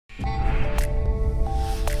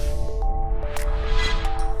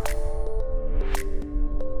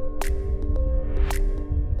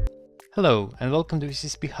Hello and welcome to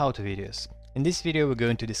VCSP how-to videos. In this video we're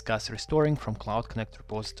going to discuss restoring from Cloud Connect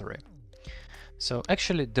repository. So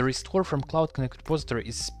actually the restore from Cloud Connect repository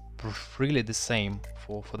is really the same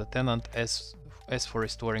for the tenant as for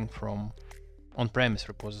restoring from on-premise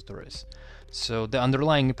repositories. So the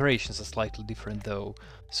underlying operations are slightly different though.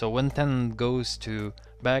 So when tenant goes to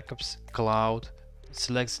backups, cloud,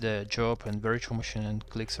 selects the job and virtual machine and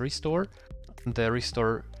clicks restore, the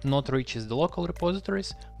restore not reaches the local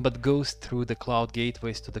repositories, but goes through the cloud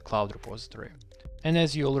gateways to the cloud repository. And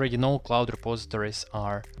as you already know, cloud repositories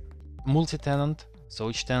are multi-tenant,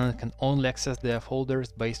 so each tenant can only access their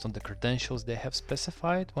folders based on the credentials they have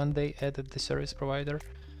specified when they added the service provider.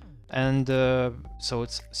 And so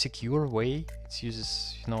it's a secure way, it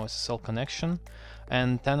uses SSL connection,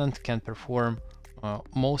 and tenant can perform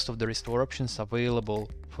most of the restore options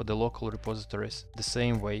available for the local repositories the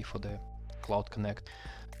same way for the Cloud Connect.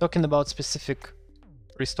 Talking about specific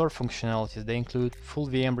restore functionalities, they include full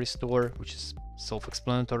VM restore, which is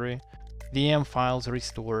self-explanatory, VM files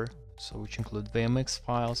restore, so which include VMX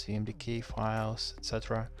files, VMDK files,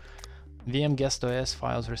 etc. VM guest OS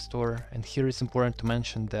files restore, and here it's important to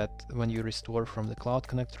mention that when you restore from the Cloud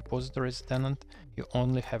Connect repositories tenant, you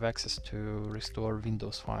only have access to restore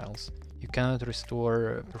Windows files. You cannot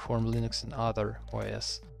perform Linux and other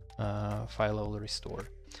OS file level restore.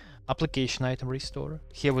 Application item restore.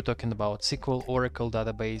 Here we're talking about SQL, Oracle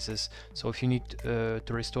databases. So if you need to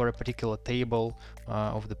restore a particular table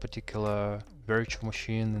of the particular virtual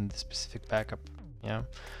machine in the specific backup,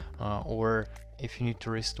 or if you need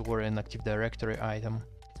to restore an Active Directory item.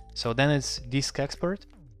 So then it's disk expert,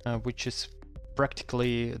 which is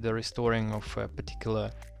practically the restoring of a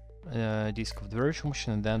particular disk of the virtual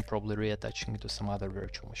machine and then probably reattaching it to some other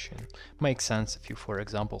virtual machine. Makes sense if you, for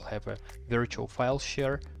example, have a virtual file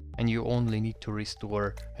share and you only need to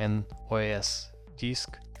restore an OS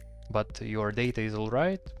disk, but your data is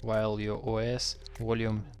alright while your OS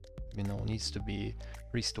volume needs to be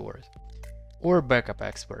restored. Or backup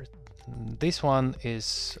expert. This one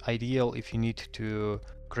is ideal if you need to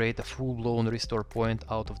create a full-blown restore point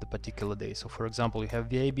out of the particular day. So for example, you have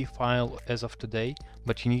VAB file as of today,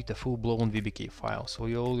 but you need a full-blown VBK file. So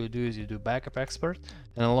all you do is you do backup expert,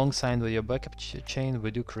 and alongside with your backup chain,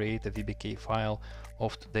 we do create a VBK file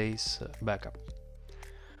of today's backup.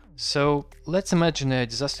 So let's imagine a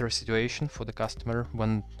disastrous situation for the customer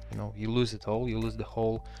when you lose it all, you lose the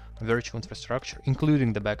whole virtual infrastructure,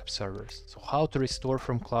 including the backup servers. So how to restore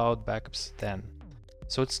from cloud backups then?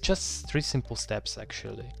 So it's just 3 simple steps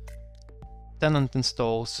actually. Tenant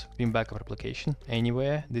installs Veeam backup application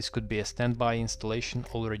anywhere. This could be a standby installation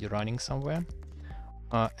already running somewhere.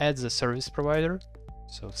 Adds a service provider,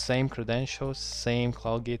 so same credentials, same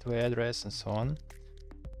cloud gateway address and so on.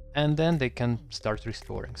 And then they can start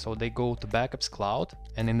restoring. So they go to backups cloud,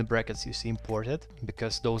 and in the brackets you see imported,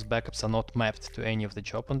 because those backups are not mapped to any of the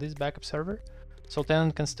job on this backup server. So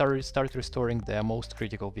tenant can start restoring their most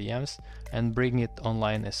critical VMs and bring it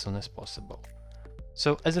online as soon as possible.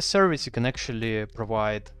 So as a service, you can actually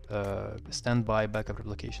provide a standby backup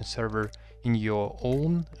replication server in your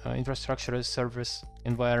own infrastructure as a service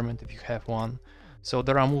environment if you have one. So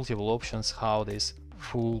there are multiple options how this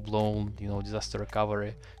full-blown disaster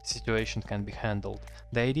recovery situation can be handled.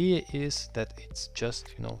 The idea is that it's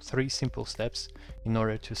just 3 simple steps in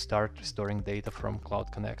order to start restoring data from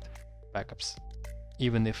Cloud Connect backups,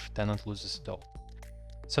 even if tenant loses it all.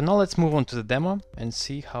 So now let's move on to the demo and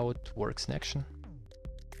see how it works in action.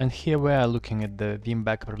 And here we are looking at the Veeam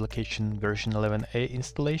backup application version 11a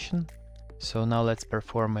installation. So now let's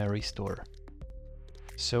perform a restore.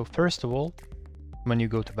 So first of all, when you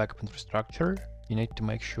go to backup infrastructure, you need to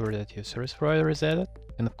make sure that your service provider is added.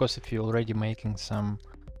 And of course, if you're already making some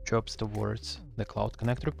jobs towards the Cloud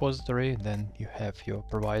Connect repository, then you have your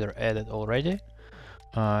provider added already.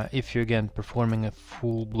 If you're again performing a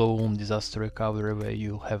full-blown disaster recovery where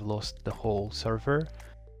you have lost the whole server,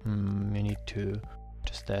 you need to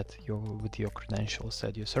just add with your credentials,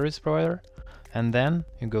 add your service provider, and then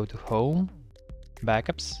you go to Home,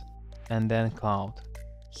 Backups, and then Cloud.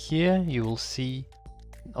 Here you will see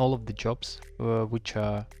all of the jobs which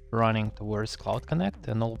are running towards Cloud Connect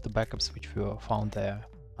and all of the backups which were found there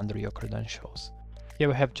under your credentials. Here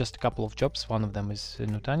we have just a couple of jobs. One of them is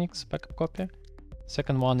Nutanix backup copy.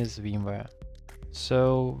 Second one is VMware.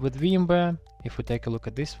 So with VMware, if we take a look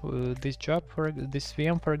at this job for this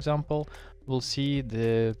VM, for example, we'll see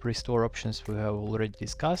the restore options we have already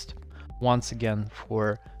discussed. Once again,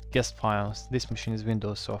 for guest files, this machine is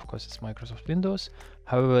Windows, so of course it's Microsoft Windows.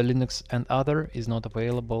 However, Linux and other is not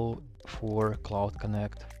available for Cloud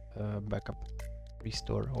Connect backup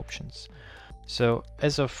restore options. So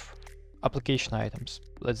as of application items.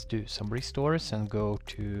 Let's do some restores and go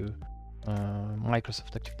to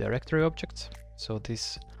Microsoft Active Directory objects. So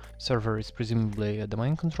this server is presumably a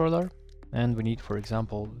domain controller, and we need, for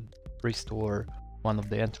example, restore one of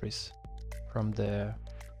the entries from the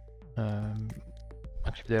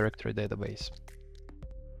Active Directory database.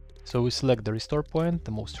 So we select the restore point,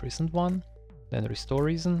 the most recent one, then restore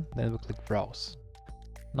reason, then we click browse.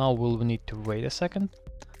 Now we'll need to wait a second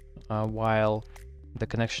while the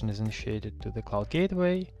connection is initiated to the cloud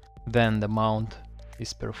gateway, then the mount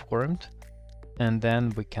is performed, and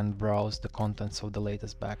then we can browse the contents of the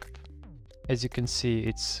latest backup. As you can see,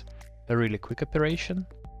 it's a really quick operation,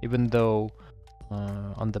 even though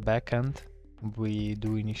on the back end we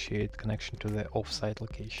do initiate connection to the offsite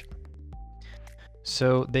location.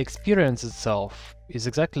 So the experience itself is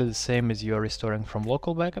exactly the same as you are restoring from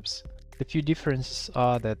local backups. The few differences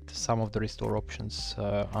are that some of the restore options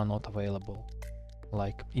are not available,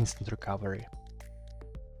 like instant recovery.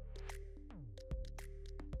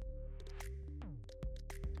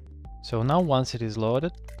 So now once it is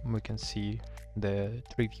loaded, we can see the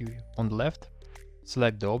tree view on the left.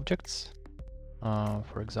 Select the objects,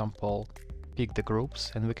 for example, pick the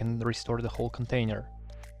groups, and we can restore the whole container.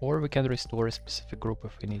 Or we can restore a specific group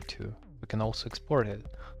if we need to. We can also export it.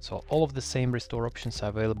 So all of the same restore options are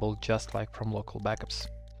available just like from local backups.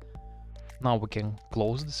 Now we can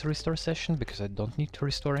close this restore session because I don't need to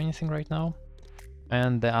restore anything right now.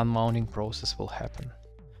 And the unmounting process will happen.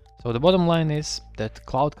 So the bottom line is that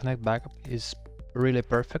Cloud Connect backup is really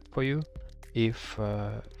perfect for you if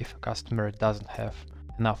a customer doesn't have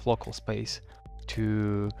enough local space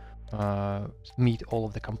to meet all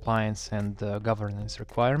of the compliance and governance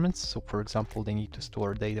requirements. So for example, they need to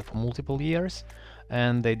store data for multiple years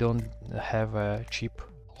and they don't have a cheap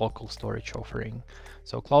local storage offering.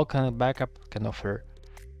 So Cloud Connect Backup can offer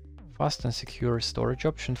fast and secure storage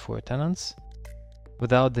option for your tenants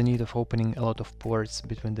without the need of opening a lot of ports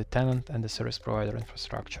between the tenant and the service provider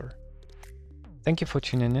infrastructure. Thank you for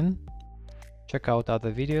tuning in. Check out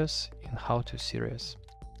other videos in How To series.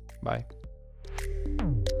 Bye.